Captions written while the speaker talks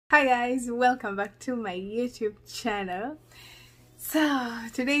Hi guys, welcome back to my YouTube channel. So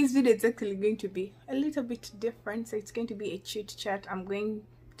today's video is actually going to be a little bit different. So it's going to be a chit chat. I'm going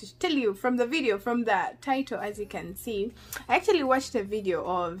to tell you from the video, from the title, as you can see. I actually watched a video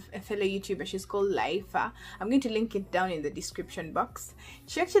of a fellow YouTuber. She's called Laifa. I'm going to link it down in the description box.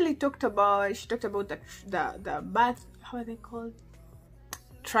 She actually talked about the birth, how are they called,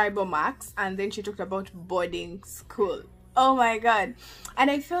 tribal marks, and then she talked about boarding school. Oh my god. And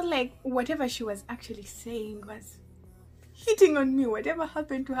I felt like whatever she was actually saying was hitting on me. Whatever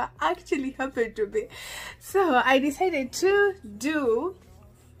happened to her actually happened to me. So I decided to do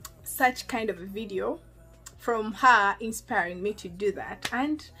such kind of a video from her, inspiring me to do that.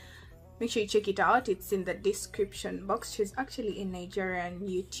 And make sure you check it out. It's in the description box. She's actually a Nigerian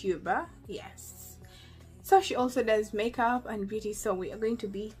YouTuber. Yes. So she also does makeup and beauty, so we are going to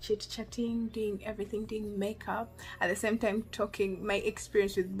be chit-chatting, doing everything, doing makeup, at the same time talking my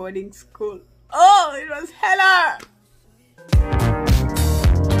experience with boarding school. Oh, it was hella!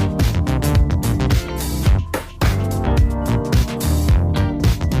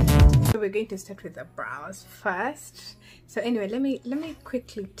 So we're going to start with the brows first. So anyway, let me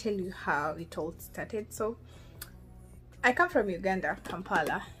quickly tell you how it all started. So I come from Uganda,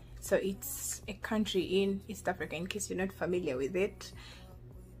 Kampala. So it's a country in East Africa, in case you're not familiar with it.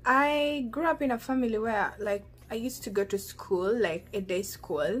 I grew up in a family where, like, I used to go to school, like a day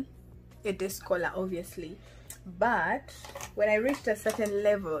scholar obviously. But when I reached a certain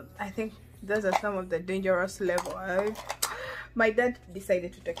level, I think those are some of the dangerous levels, my dad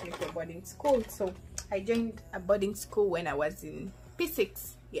decided to take me to a boarding school. So I joined a boarding school when I was in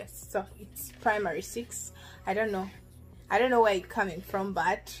P6. Yes, so it's primary 6. I don't know where it's coming from,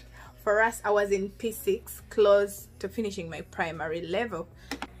 but for us, I was in P6, close to finishing my primary level.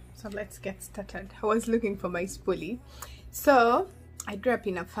 So let's get started. I was looking for my spoolie. So I grew up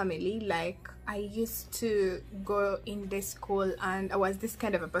in a family, like, I used to go in day school, and I was this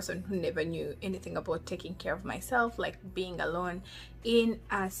kind of a person who never knew anything about taking care of myself, like being alone in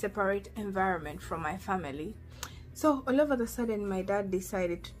a separate environment from my family. So all of a sudden, my dad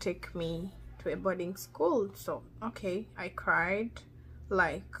decided to take me to a boarding school. So okay, I cried,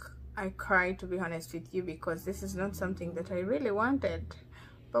 to be honest with you, because this is not something that I really wanted,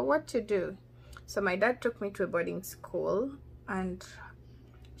 but what to do? So my dad took me to a boarding school, and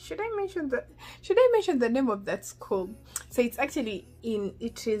should I mention the name of that school? So it's actually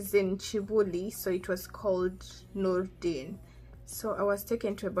it is in Chibuli, so it was called Nurdin. So I was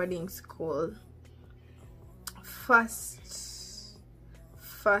taken to a boarding school. First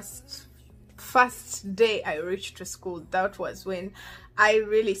day I reached to school, that was when I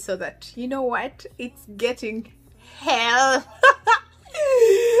really saw that, you know what, it's getting hell.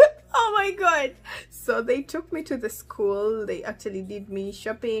 Oh my god. So they took me to the school. They actually did me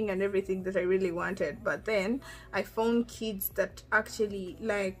shopping and everything that I really wanted, but then I found kids that actually,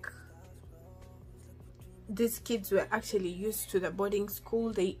 like, these kids were actually used to the boarding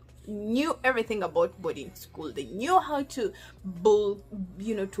school. They knew everything about boarding school. They knew how to bull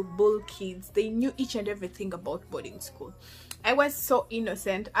kids. They knew each and everything about boarding school. I was so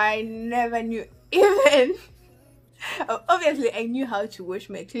innocent. I never knew even obviously I knew how to wash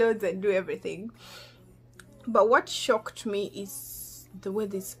my clothes and do everything, but what shocked me is the way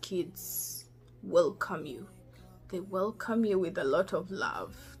these kids welcome you. They welcome you with a lot of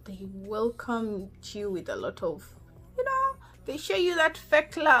love. They welcome you with a lot of, they show you that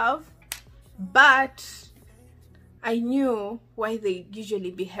fake love. But I knew why they usually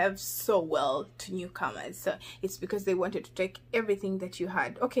behave so well to newcomers. So it's because they wanted to take everything that you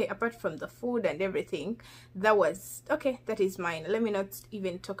had. Okay, apart from the food and everything, that was okay, that is mine. Let me not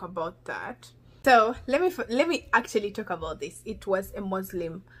even talk about that. So let me actually talk about this. It was a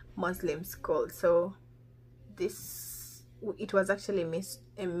Muslim school. So it was actually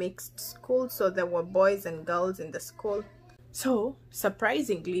a mixed school, so there were boys and girls in the school. So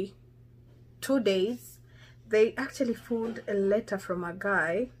surprisingly, 2 days they actually found a letter from a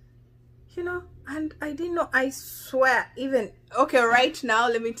guy, and I didn't know. I swear, even okay, right now,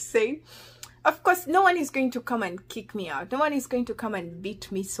 let me say, of course no one is going to come and kick me out. No one is going to come and beat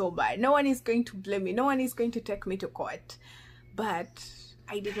me so bad. No one is going to blame me. No one is going to take me to court. But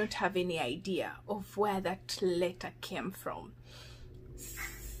I did not have any idea of where that letter came from.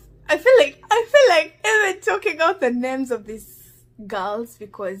 I feel like even talking out the names of these girls,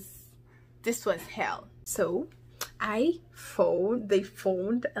 because this was hell. So they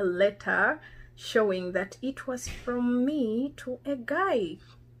found a letter showing that it was from me to a guy.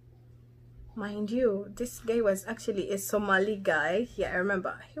 Mind you, this guy was actually a Somali guy. Yeah, I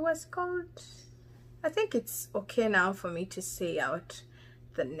remember. He was called, I think it's okay now for me to say out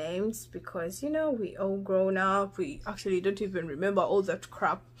the names because, you know, we all grown up, we actually don't even remember all that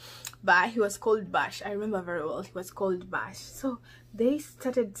crap. But he was called Bash. I remember very well, he was called Bash. So they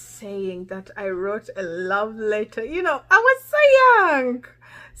started saying that I wrote a love letter. You know, I was so young,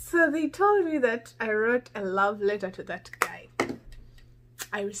 so they told me that I wrote a love letter to that guy.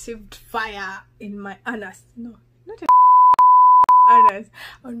 I received fire in my anus. No, not a anus,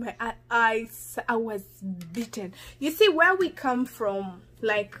 on my eyes. I was beaten. You see, where we come from,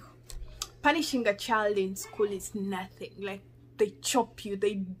 like, punishing a child in school is nothing. Like, they chop you,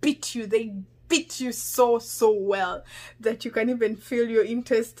 they beat you so well that you can even feel your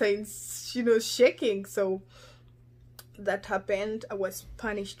intestines, you know, shaking. So that happened. I was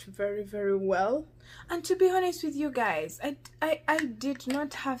punished very well. And to be honest with you guys, I did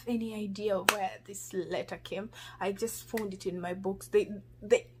not have any idea where this letter came. I just found it in my books. They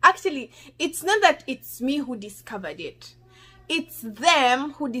actually, it's not that it's me who discovered it, it's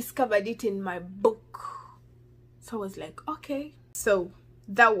them who discovered it in my book. So I was like, okay. So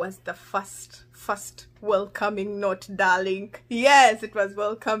that was the first welcoming note, darling. Yes, it was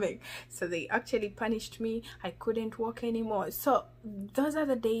welcoming. So they actually punished me. I couldn't walk anymore. So those are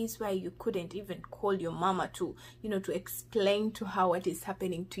the days where you couldn't even call your mama to, you know, to explain to her what is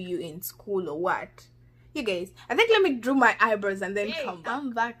happening to you in school or what. You guys, I think let me draw my eyebrows and then come back. I'm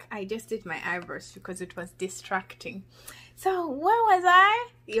back. I just did my eyebrows because it was distracting. So where was I?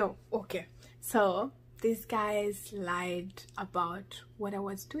 Okay. So these guys lied about what I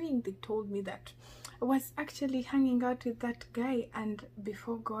was doing. They told me that I was actually hanging out with that guy, and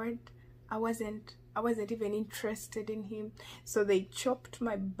before God, I wasn't even interested in him. So they chopped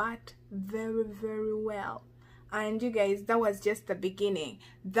my butt very well. And you guys, that was just the beginning.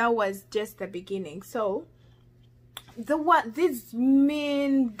 That was just the beginning. So these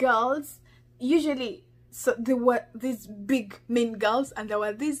mean girls, usually, so there were these big mean girls and there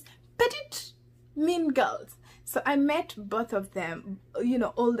were these petite mean girls. So I met both of them, you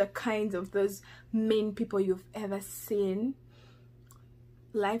know, all the kinds of those mean people you've ever seen.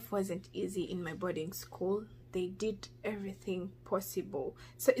 Life wasn't easy in my boarding school. They did everything possible.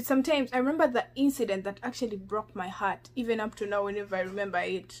 So sometimes I remember the incident that actually broke my heart. Even up to now, whenever I remember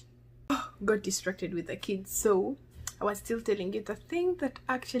it, got distracted with the kids. So I was still telling you, the thing that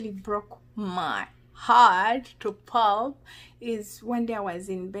actually broke my heart to pulp is one day I was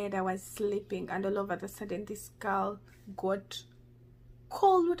in bed, I was sleeping, and all of a sudden this girl got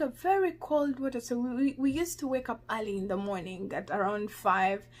cold water, very cold water. So we used to wake up early in the morning at around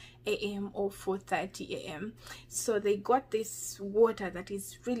 5 a.m. or 4:30 a.m. So they got this water that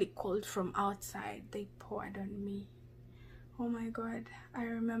is really cold from outside. They poured on me. Oh my God, I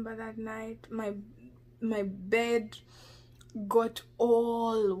remember that night my bed got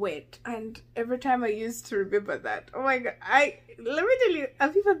all wet, and every time I used to remember that, oh my God, let me tell you,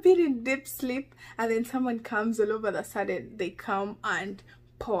 have you ever been in deep sleep and then someone comes all over the sudden, they come and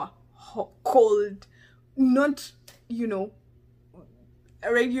pour cold, not, you know,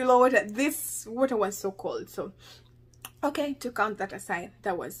 regular water. This water was so cold. So okay, to count that aside,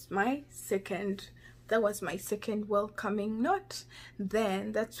 that was my second welcoming note.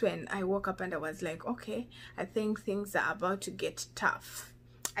 Then that's when I woke up and I was like, okay, I think things are about to get tough.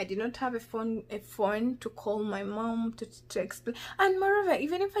 I did not have a phone to call my mom to explain, and moreover,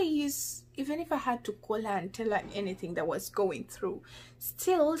 even if I had to call her and tell her anything that was going through,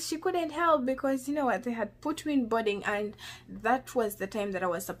 still she couldn't help, because you know what, they had put me in boarding, and that was the time that I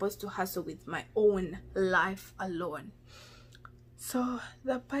was supposed to hustle with my own life alone. So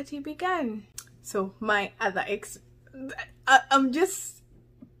the party began. So my other ex, I'm just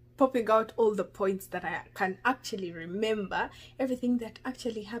popping out all the points that I can actually remember, everything that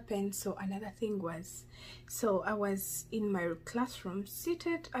actually happened. So another thing was, so I was in my classroom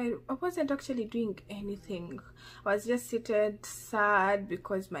seated. I wasn't actually doing anything. I was just seated, sad,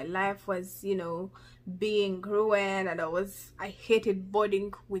 because my life was, you know, being ruined, and I hated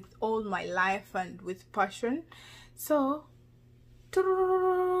boarding with all my life and with passion. So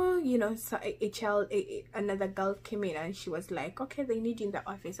you know, so another girl came in and she was like, okay, they need you in the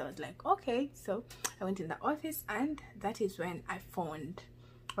office. I was like, okay. So I went in the office, and that is when I found,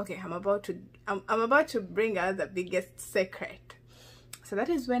 okay, I'm about to bring out the biggest secret. So that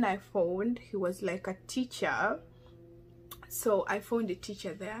is when I found he was like a teacher. So I found a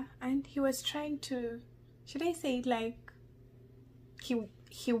teacher there, and he was trying to, should I say, like,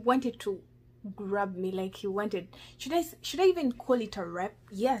 he wanted to grab me, like he wanted, should I even call it a rep?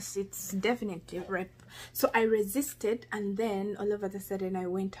 Yes, it's definitely a rep. So I resisted, and then all of a sudden I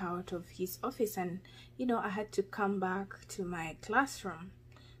went out of his office, and you know, I had to come back to my classroom.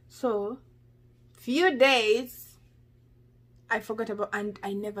 So few days I forgot about, and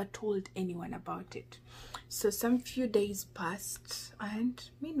I never told anyone about it. So some few days passed, and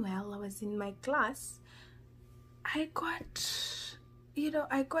meanwhile I was in my class. I got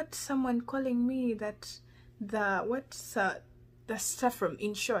someone calling me that the staff room,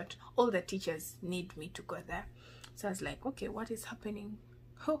 in short, all the teachers need me to go there. So I was like, okay, what is happening?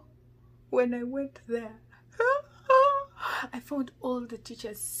 Oh, when I went there, I found all the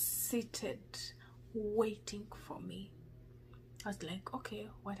teachers seated waiting for me. I was like, okay,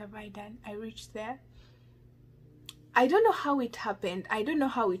 what have I done? I reached there. I don't know how it happened. I don't know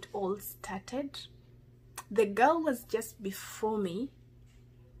how it all started. The girl was just before me,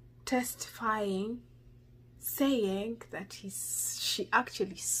 testifying, saying that she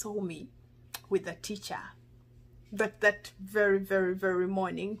actually saw me with the teacher. That very, very, very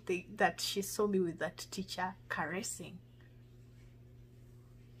morning, that she saw me with that teacher caressing.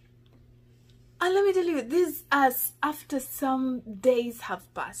 And let me tell you, this as after some days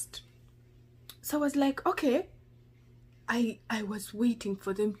have passed. So I was like, okay, I was waiting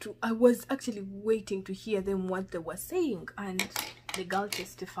for them to, I was actually waiting to hear them what they were saying. And the girl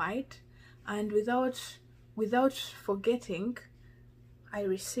testified, and without forgetting, I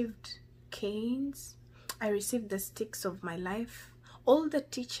received canes, I received the sticks of my life. All the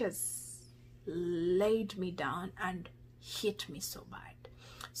teachers laid me down and hit me so bad.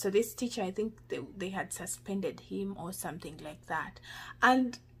 So this teacher, I think they had suspended him or something like that.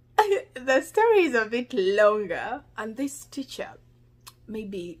 And the story is a bit longer. And this teacher,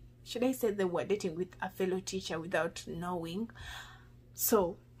 maybe, should I say they were dating with a fellow teacher without knowing.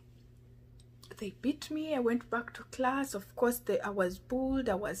 So they beat me. I went back to class. Of course, I was bullied.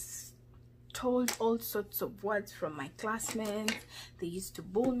 I was told all sorts of words from my classmates. They used to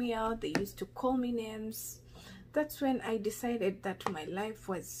bull me out. They used to call me names. That's when I decided that my life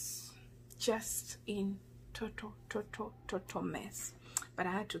was just in total mess. But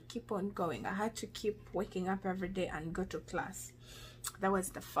I had to keep on going. I had to keep waking up every day and go to class. That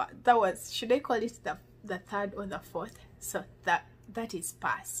was should I call it the third or the fourth? So that is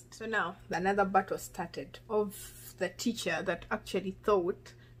past. So now another battle started of the teacher that actually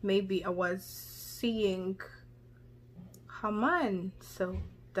thought maybe I was seeing her man. So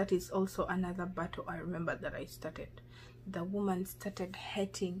that is also another battle I remember that I started. The woman started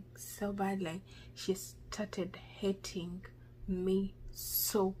hating so badly. She started hating me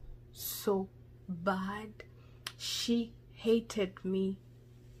so bad. She hated me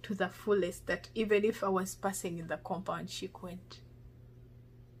to the fullest, that even if I was passing in the compound, she couldn't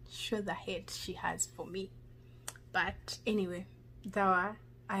show the hate she has for me. But anyway, I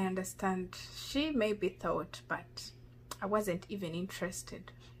understand. She maybe thought, but I wasn't even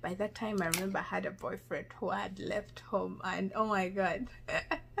interested. By that time, I remember I had a boyfriend who had left home, and oh my god,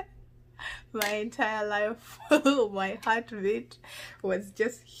 my entire life, my heartbeat was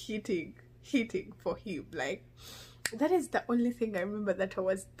just hitting for him. Like, that is the only thing I remember that I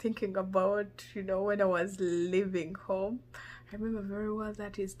was thinking about, you know, when I was leaving home. I remember very well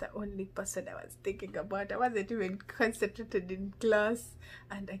that is the only person I was thinking about. I wasn't even concentrated in class,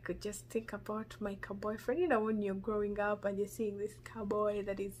 and I could just think about my boyfriend. You know, when you're growing up and you're seeing this cowboy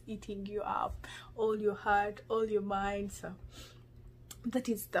that is eating you up, all your heart, all your mind. So that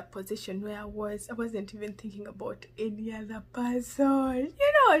is the position where I was. I wasn't even thinking about any other person.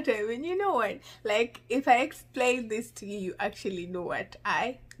 You know what I mean? You know what? Like, if I explain this to you, you actually know what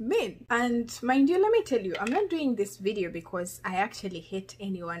I mean. And mind you, let me tell you, I'm not doing this video because I actually hate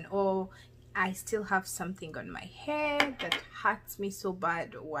anyone or I still have something on my head that hurts me so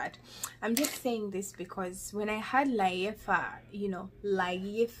bad or what. I'm just saying this because when I had Laifa,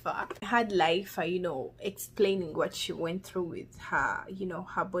 explaining what she went through with her,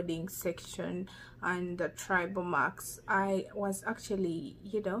 her boarding section and the tribal marks, I was actually,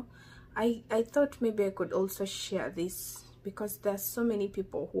 I thought maybe I could also share this, because there's so many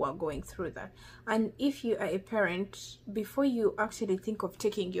people who are going through that. And if you are a parent, before you actually think of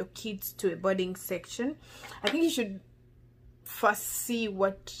taking your kids to a boarding section, I think you should first see,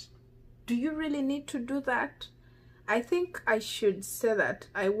 do you really need to do that? I think I should say that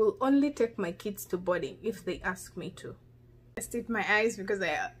I will only take my kids to boarding if they ask me to. I stayed my eyes because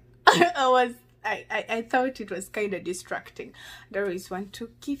I thought it was kind of distracting. I always want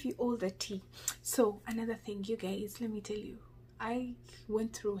to give you all the tea. So another thing, you guys, let me tell you, I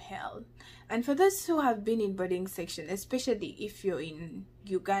went through hell. And for those who have been in boarding section, especially if you're in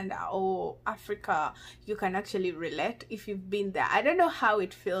Uganda or Africa, you can actually relate if you've been there. I don't know how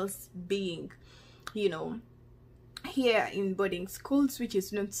it feels being, here in boarding schools, which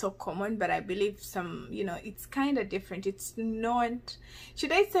is not so common, but I believe some, you know, it's kind of different. It's not,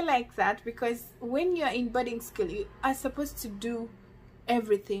 should I say like that, because when you're in boarding school, you are supposed to do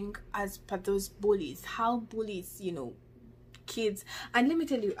everything as per those bullies, how bullies, you know, kids. And let me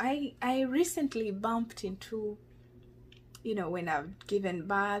tell you, I recently bumped into, you know, when I've given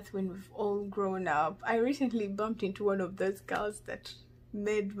birth, when we've all grown up, I recently bumped into one of those girls that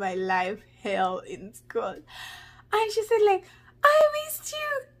made my life hell in school. And she said like, I missed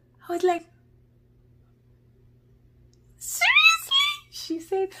you. I was like, seriously? She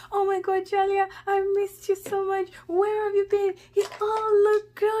said, oh my god, Jalia, I missed you so much. Where have you been? You all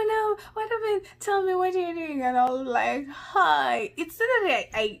look grown up. What happened? Tell me, what are you doing? And I was like, hi. It's not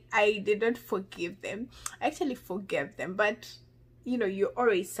that I did not forgive them. I actually forgave them, but you know, you're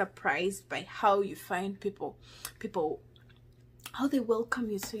always surprised by how you find people how they welcome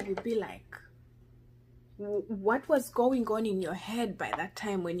you. So you'll be like, what was going on in your head by that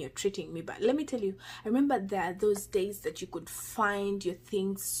time when you're treating me? But let me tell you, I remember there are those days that you could find your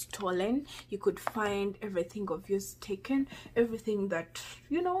things stolen, you could find everything of yours taken, everything that,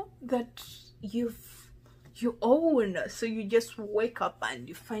 you know, that you own. So you just wake up and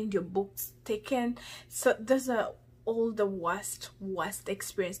you find your books taken. So those are all the worst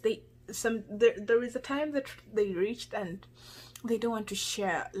experience. There is a time that they reached and they don't want to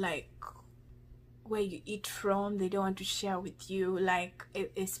share like where you eat from. They don't want to share with you like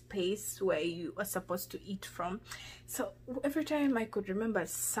a space where you are supposed to eat from. So every time I could remember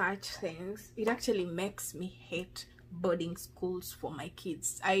such things, it actually makes me hate boarding schools for my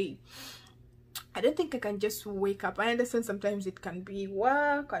kids. I don't think I can just wake up. I understand sometimes it can be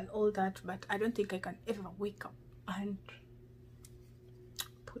work and all that, but I don't think I can ever wake up and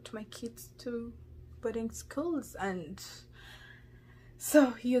put my kids to boarding schools. And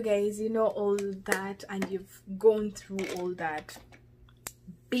so you guys, you know all that, and you've gone through all that,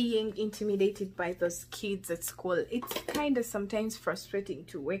 being intimidated by those kids at school. It's kind of sometimes frustrating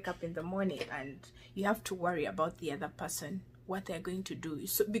to wake up in the morning and you have to worry about the other person, what they're going to do.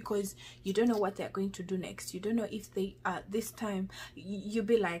 So because you don't know what they're going to do next, you don't know if they are this time, you'll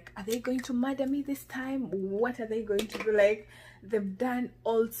be like, are they going to murder me this time? What are they going to do? Like, they've done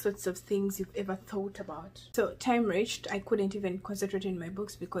all sorts of things you've ever thought about. So time reached, I couldn't even concentrate in my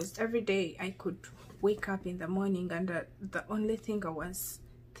books because every day I could wake up in the morning and the only thing I was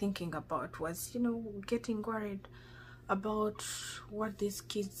thinking about was, you know, getting worried about what these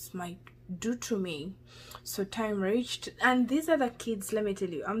kids might do to me. So time reached, and these are the kids, let me tell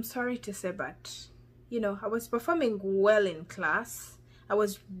you, I'm sorry to say, but you know, I was performing well in class. I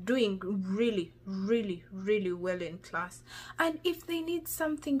was doing really well in class, and if they need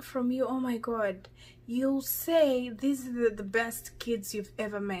something from you, oh my god, you'll say these are the best kids you've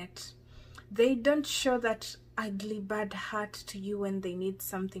ever met. They don't show that ugly bad heart to you when they need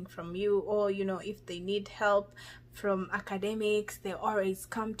something from you, or you know, if they need help from academics, they always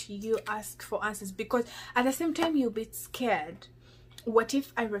come to you, ask for answers, because at the same time you'll be scared. What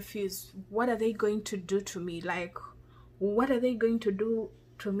if I refuse? What are they going to do to me? Like, what are they going to do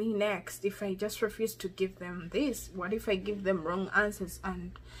to me next if I just refuse to give them this? What if I give them wrong answers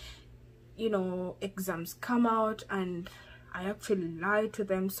and, you know, exams come out and I actually lie to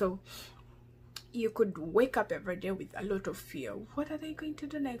them? So you could wake up every day with a lot of fear. What are they going to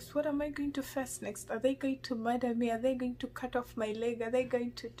do next? What am I going to face next? Are they going to murder me? Are they going to cut off my leg? Are they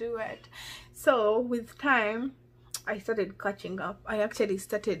going to do it? So with time, I started catching up. I actually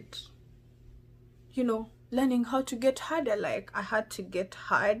started, you know, learning how to get harder. Like, I had to get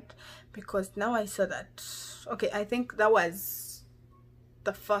hard because now I saw that, okay, I think that was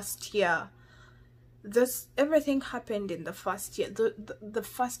the first year. Everything happened in the first year. The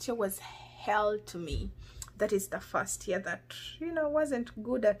first year was hell to me. That is the first year that, you know, wasn't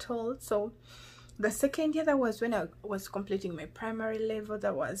good at all. So the second year, that was when I was completing my primary level.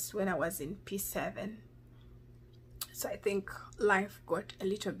 That was when I was in P7. So I think life got a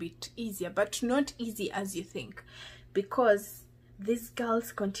little bit easier, but not easy as you think, because these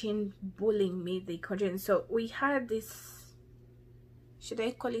girls continued bullying me. They continued. So we had this, should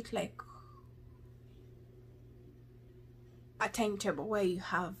I call it like a timetable where you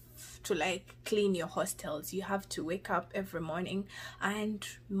have to like clean your hostels. You have to wake up every morning and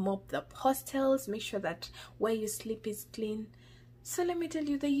mop the hostels, make sure that where you sleep is clean. So let me tell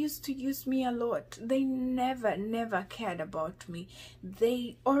you, they used to use me a lot. They never cared about me.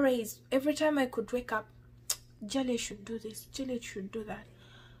 They always, every time I could wake up, Jelly should do this, Jelly should do that.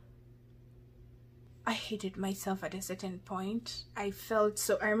 I hated myself at a certain point. I felt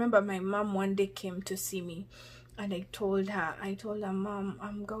so. I remember my mom one day came to see me, and I told her, Mom,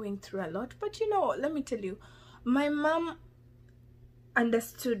 I'm going through a lot. But you know, let me tell you, My mom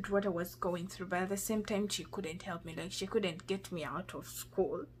understood what I was going through, but at the same time she couldn't help me. Like, she couldn't get me out of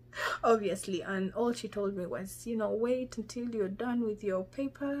school, obviously, and all she told me was, you know, wait until you're done with your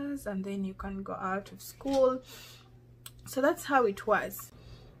papers and then you can go out of school. So that's how it was.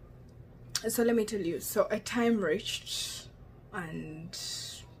 So let me tell you, so a time reached and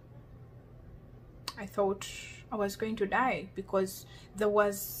I thought I was going to die, because there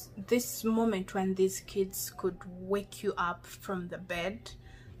was this moment when these kids could wake you up from the bed.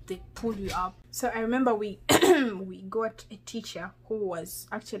 They pull you up. So I remember we we got a teacher who was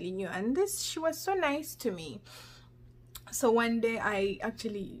actually new, and she was so nice to me. So one day I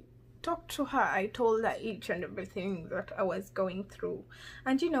actually talked to her. I told her each and everything that I was going through,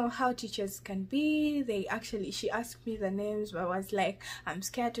 and you know how teachers can be. She asked me the names, but I was like, I'm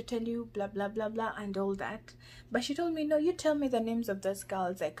scared to tell you, blah blah blah blah and all that. But she told me, no, you tell me the names of those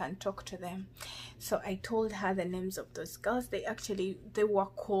girls, I can talk to them. So I told her the names of those girls. They were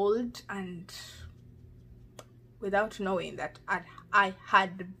called, and without knowing that I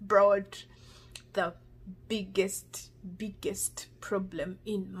had brought the biggest problem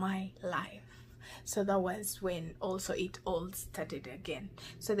in my life. So that was when also it all started again.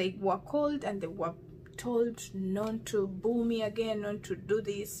 So they were called and they were told not to boo me again, not to do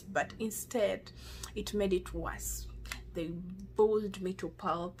this, but instead it made it worse. They bullied me to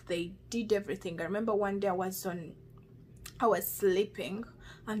pulp. They did everything. I remember one day I was sleeping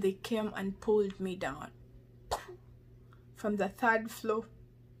and they came and pulled me down from the 3rd floor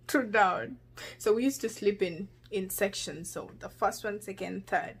to down. So we used to sleep in sections, so the first one, second,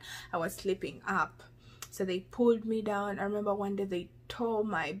 third, I was sleeping up. So they pulled me down. I remember one day they tore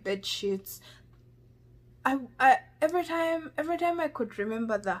my bed sheets. Every time I could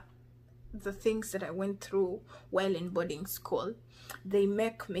remember the things that I went through while in boarding school, they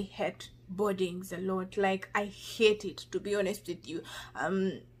make me hate boardings a lot. Like, I hate it, to be honest with you.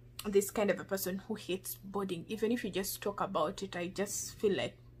 This kind of a person who hates boarding. Even if you just talk about it, I just feel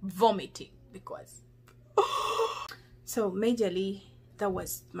like vomiting, because so majorly that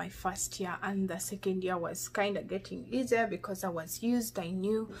was my first year, and the second year was kind of getting easier because I was used. I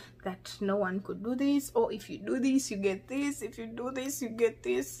knew that no one could do this, or if you do this you get this, if you do this you get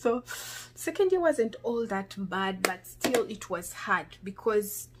this. So second year wasn't all that bad, but still it was hard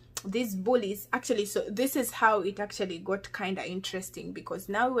because these bullies actually, so this is how it actually got kind of interesting, because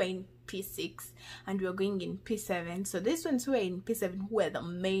now we're in P6 and we're going in P7. So these ones who are in P7, who were the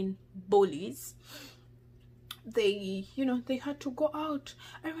main bullies, they, you know, they had to go out.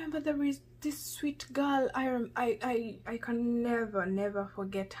 I remember there is this sweet girl, I can never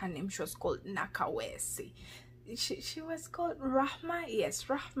forget her name. She was called Nakawesi. She was called Rahma. Yes,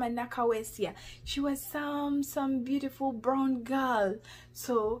 Rahma Nakawesi. She was some beautiful brown girl.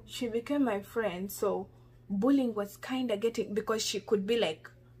 So she became my friend. So bullying was kind of getting, because she could be like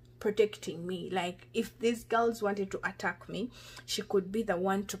protecting me. Like, if these girls wanted to attack me, she could be the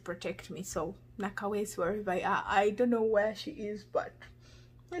one to protect me. So Nakawesi, wherever I don't know where she is, but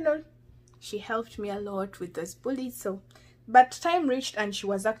you know, she helped me a lot with those bullies. So but time reached and she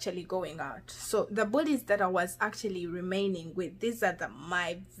was actually going out. So the bullies that I was actually remaining with, these are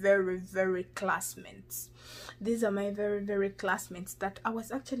my very classmates. These are my very classmates that I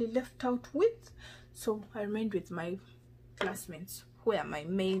was actually left out with. So I remained with my classmates who are my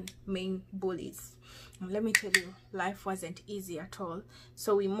main bullies. And let me tell you, life wasn't easy at all.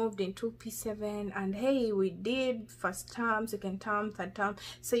 So we moved into P7, and hey, we did first term, second term, third term.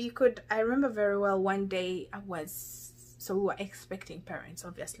 So I remember very well, one day so we were expecting parents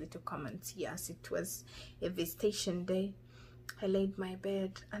obviously to come and see us. It was a visitation day. I laid my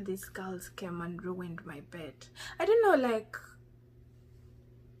bed and these girls came and ruined my bed. I don't know, like,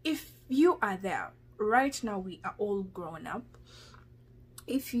 if you are there right now, we are all grown up.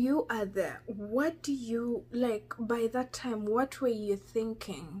 If you are there, what do you, like, by that time, what were you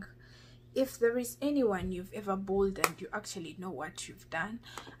thinking? If there is anyone you've ever bullied and you actually know what you've done,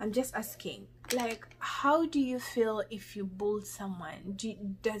 I'm just asking, like, how do you feel if you bully someone?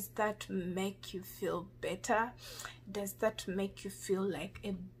 Does that make you feel better? Does that make you feel like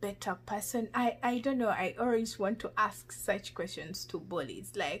a better person? I don't know. I always want to ask such questions to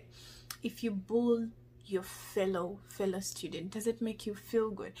bullies. Like, if you bully your fellow student, does it make you feel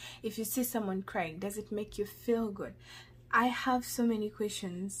good? If you see someone crying, does it make you feel good? I have so many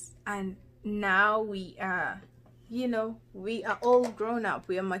questions, and now we are, you know, we are all grown up,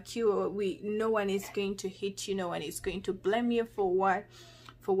 we are mature. No one is going to hit you, no one is going to blame you for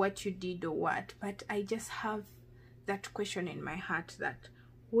what you did or what. But I just have that question in my heart, that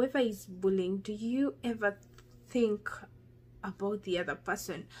whoever is bullying, do you ever think about the other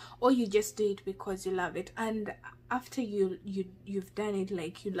person, or you just do it because you love it. And after you've done it,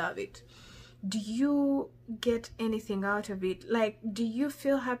 like, you love it, do you get anything out of it? Like, do you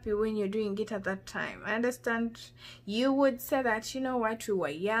feel happy when you're doing it at that time? I understand you would say that, you know what, we were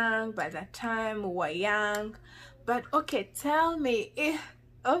young by that time, we were young, but okay, tell me,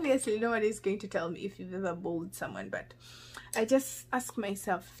 obviously nobody's going to tell me if you've ever bullied someone, but I just ask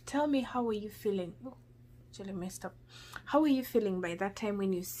myself, tell me, how were you feeling? Oh, actually messed up. How were you feeling by that time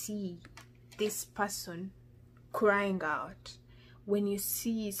when you see this person crying out, when you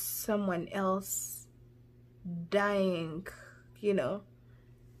see someone else dying, you know,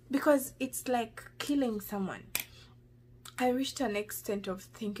 because it's like killing someone. I reached an extent of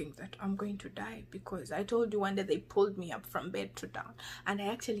thinking that I'm going to die, because I told you one day they pulled me up from bed to down and I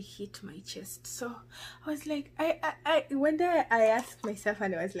actually hit my chest. So I was like, one day I asked myself,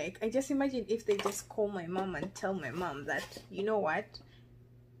 and I was like, I just imagine if they just call my mom and tell my mom that, you know what,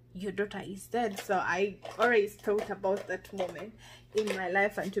 your daughter is dead. So I always thought about that moment in my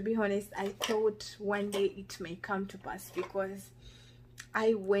life, and to be honest, I thought one day it may come to pass, because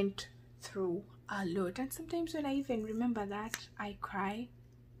I went through a lot, and sometimes when I even remember that, I cry,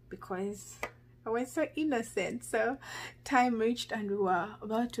 because I was so innocent. So time reached and we were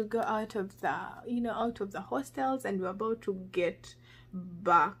about to go out of the, you know, out of the hostels, and we were about to get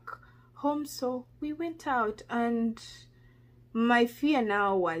back home. So we went out, and my fear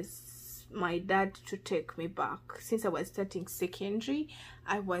now was my dad to take me back. Since I was starting secondary,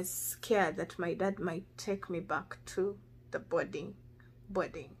 I was scared that my dad might take me back to the boarding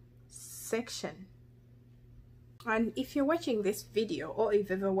section. And if you're watching this video, or if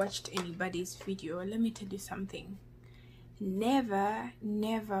you've ever watched anybody's video, let me tell you something. Never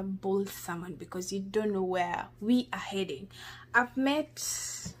bully someone, because you don't know where we are heading. I'm not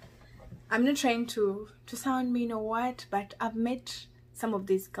trying to sound mean or what, but I've met some of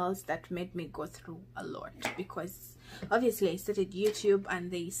these girls that made me go through a lot, because obviously I started YouTube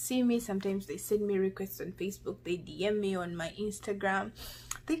and they see me. Sometimes they send me requests on Facebook, they DM me on my Instagram,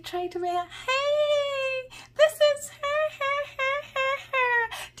 they try to be like, hey, this is her.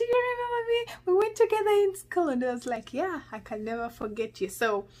 Do you remember me? We went together in school. And I was like, yeah, I can never forget you.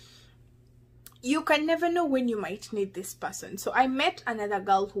 So you can never know when you might need this person. So I met another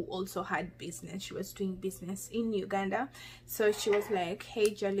girl who also had business. She was doing business in Uganda. So she was like, hey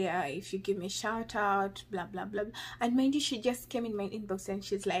Jalia, if you give me a shout out, blah blah blah. And mind you, she just came in my inbox and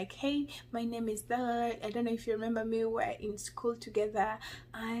she's like, hey, my name is Bella. I don't know if you remember me, we were in school together,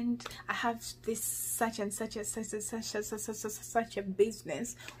 and I have this such and such a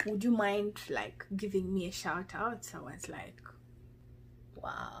business. Would you mind like giving me a shout out? So I was like,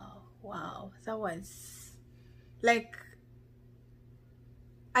 wow, that was like,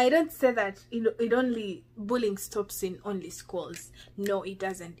 I don't say that it only, bullying stops in only schools. No, it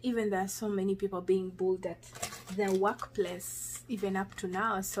doesn't. Even there are so many people being bullied at their workplace even up to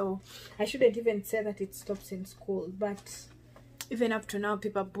now. So I shouldn't even say that it stops in school, but even up to now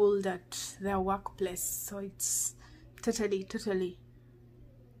people are bullied at their workplace. So it's totally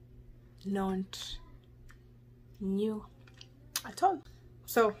not new at all.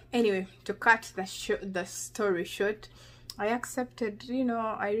 So anyway, to cut the story short, I accepted, you know,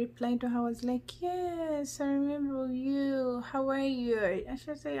 I replied to her. I was like, yes, I remember you. How are you? And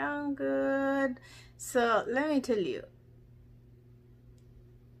she said, I'm good. So let me tell you,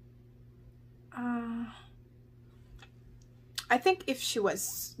 I think if she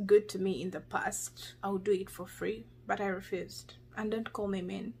was good to me in the past, I would do it for free, but I refused. And don't call me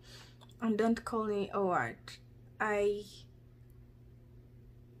mean, and don't call me what.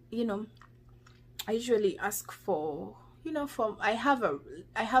 You know, I usually ask for, you know, I have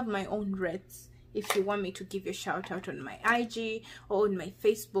my own rates. If you want me to give you a shout out on my IG or on my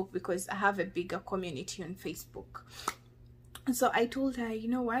Facebook, because I have a bigger community on Facebook. And so I told her, you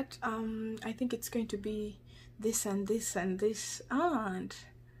know what, I think it's going to be this and this and this, and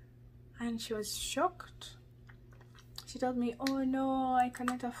she was shocked. She told me, oh no, I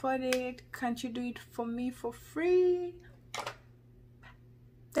cannot afford it. Can't you do it for me for free?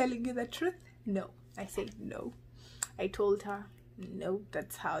 Telling you the truth, no. I said no. I told her no,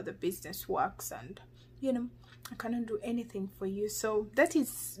 that's how the business works, and you know, I cannot do anything for you. So that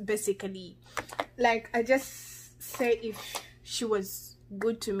is basically, like, I just say, if she was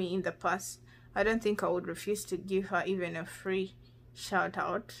good to me in the past, I don't think I would refuse to give her even a free shout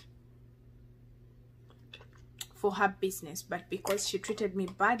out for her business. But because she treated me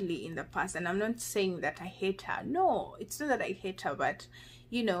badly in the past, and I'm not saying that I hate her, no, it's not that I hate her, but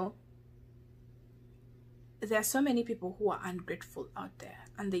you know, there are so many people who are ungrateful out there,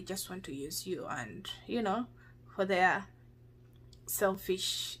 and they just want to use you, and you know, for their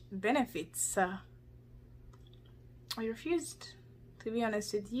selfish benefits. I refused. To be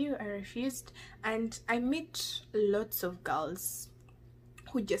honest with you, I refused. And I meet lots of girls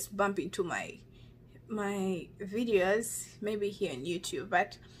who just bump into my videos, maybe here on YouTube.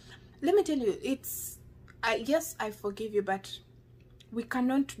 But let me tell you, it's yes, I forgive you, but we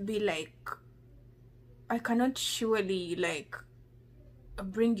cannot be like, I cannot surely like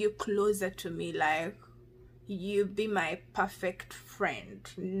bring you closer to me like you be my perfect friend.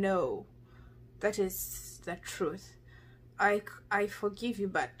 No, that is the truth. I forgive you,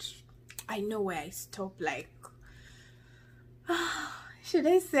 but I know where I stop. Like, should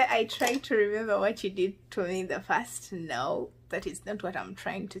I say I try to remember what you did to me in the past? No, that is not what I'm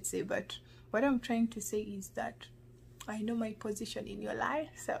trying to say. But what I'm trying to say is that I know my position in your life.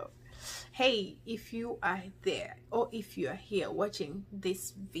 So hey, if you are there or if you are here watching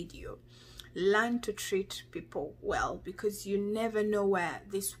this video, learn to treat people well, because you never know where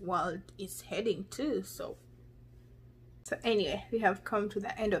this world is heading to. So anyway, we have come to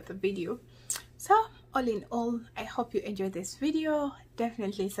the end of the video. So all in all, I hope you enjoyed this video.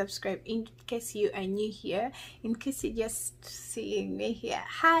 Definitely subscribe in case you are new here, in case you're just seeing me here.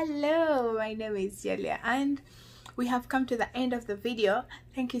 Hello, my name is Jalia, and we have come to the end of the video.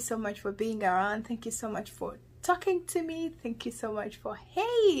 Thank you so much for being around. Thank you so much for talking to me. Thank you so much for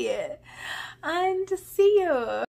hey, and see you.